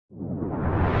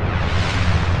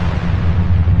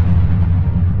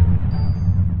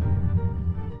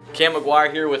Cam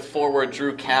McGuire here with forward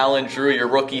Drew Callin. Drew, your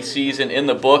rookie season in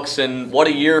the books, and what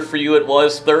a year for you it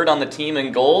was. Third on the team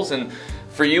in goals, and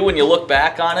for you, when you look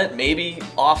back on it, maybe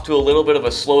off to a little bit of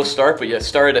a slow start, but you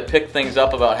started to pick things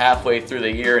up about halfway through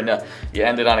the year, and you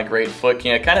ended on a great foot.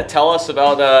 Can you kind of tell us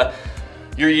about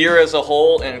your year as a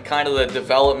whole and kind of the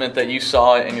development that you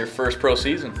saw in your first pro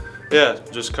season? Yeah,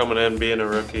 just coming in, being a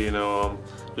rookie,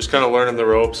 just kind of learning the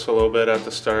ropes a little bit at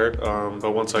the start.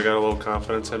 But once I got a little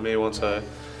confidence in me, once I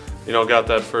got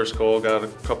that first goal, got a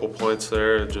couple points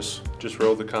there, just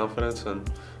rode the confidence and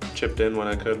chipped in when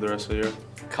I could the rest of the year.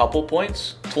 Couple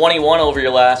points? 21 over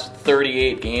your last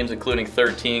 38 games, including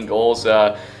 13 goals.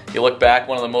 You look back,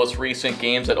 one of the most recent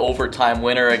games, that overtime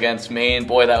winner against Maine.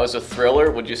 Boy, that was a thriller.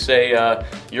 Would you say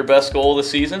your best goal of the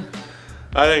season?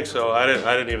 I think so. I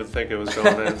didn't even think it was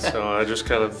going in, so I just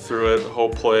kind of threw it, whole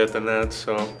play at the net.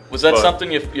 So was that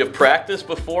something you've practiced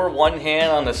before, one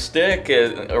hand on the stick,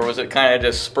 or was it kind of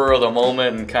just spur of the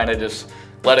moment and kind of just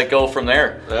let it go from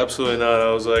there? Absolutely not.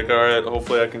 I was like, all right,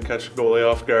 hopefully I can catch a goalie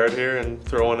off guard here and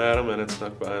throw one at him, and it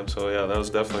snuck by him. So yeah, that was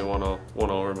definitely one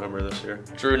I'll remember this year.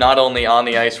 Drew, not only on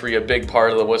the ice were you a big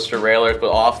part of the Worcester Railers,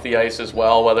 but off the ice as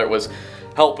well, whether it was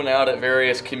helping out at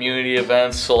various community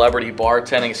events, celebrity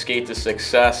bartending, Skate to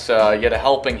Success. You had a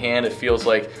helping hand, it feels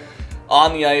like,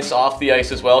 on the ice, off the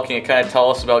ice as well. Can you kind of tell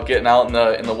us about getting out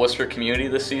in the Worcester community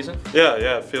this season? Yeah,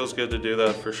 it feels good to do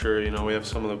that for sure. We have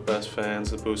some of the best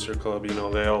fans, the Booster Club,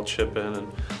 they all chip in and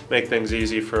make things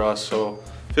easy for us. So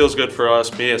it feels good for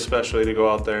us, me especially, to go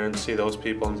out there and see those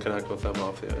people and connect with them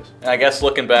off the ice. And I guess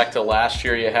looking back to last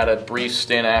year, you had a brief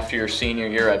stint after your senior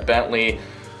year at Bentley.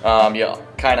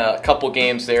 Kind of a couple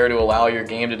games there to allow your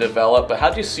game to develop, but how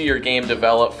did you see your game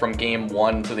develop from game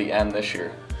one to the end this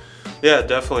year? Yeah,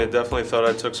 definitely thought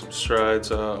I took some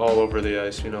strides all over the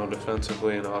ice,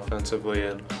 defensively and offensively,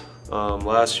 and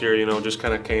last year, just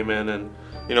kind of came in and,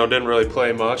 didn't really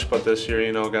play much, but this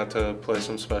year, got to play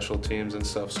some special teams and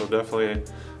stuff, so definitely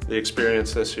the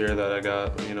experience this year that I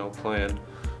got, playing,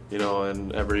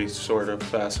 in every sort of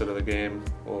facet of the game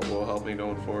will help me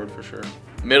going forward for sure.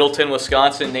 Middleton,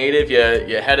 Wisconsin native,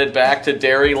 you headed back to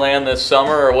Dairyland this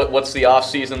summer, or what's the off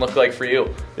season look like for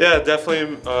you? Yeah,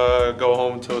 definitely go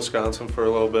home to Wisconsin for a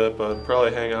little bit, but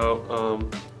probably hang out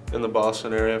in the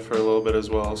Boston area for a little bit as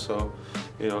well. So,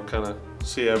 kind of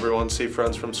see everyone, see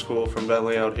friends from school, from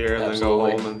Bentley out here, and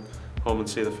Absolutely. Then go home and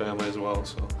see the family as well.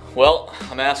 So. Well,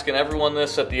 I'm asking everyone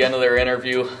this at the end of their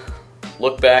interview.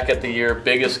 Look back at the year,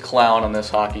 biggest clown on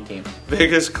this hockey team.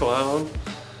 Biggest clown?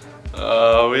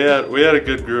 We had a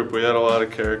good group. We had a lot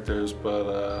of characters,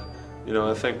 but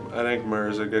I think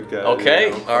Murray's a good guy.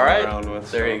 Okay, all right. There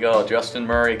so. You go, Justin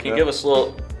Murray. Can you give us a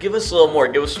little more?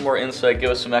 Give us some more insight. Give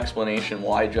us some explanation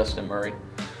why Justin Murray.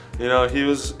 He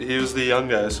was the young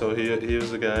guy, so he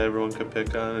was the guy everyone could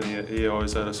pick on, and he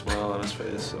always had a smile on his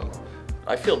face. So.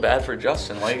 I feel bad for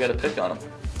Justin. Why you got to pick on him?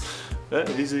 Yeah,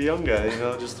 he's a young guy,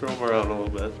 just throw him around a little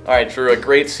bit. All right, Drew, a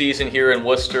great season here in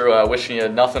Worcester. Wishing you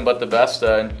nothing but the best.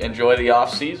 Enjoy the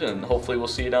off season, and hopefully we'll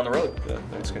see you down the road. Yeah,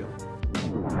 thanks, Cam.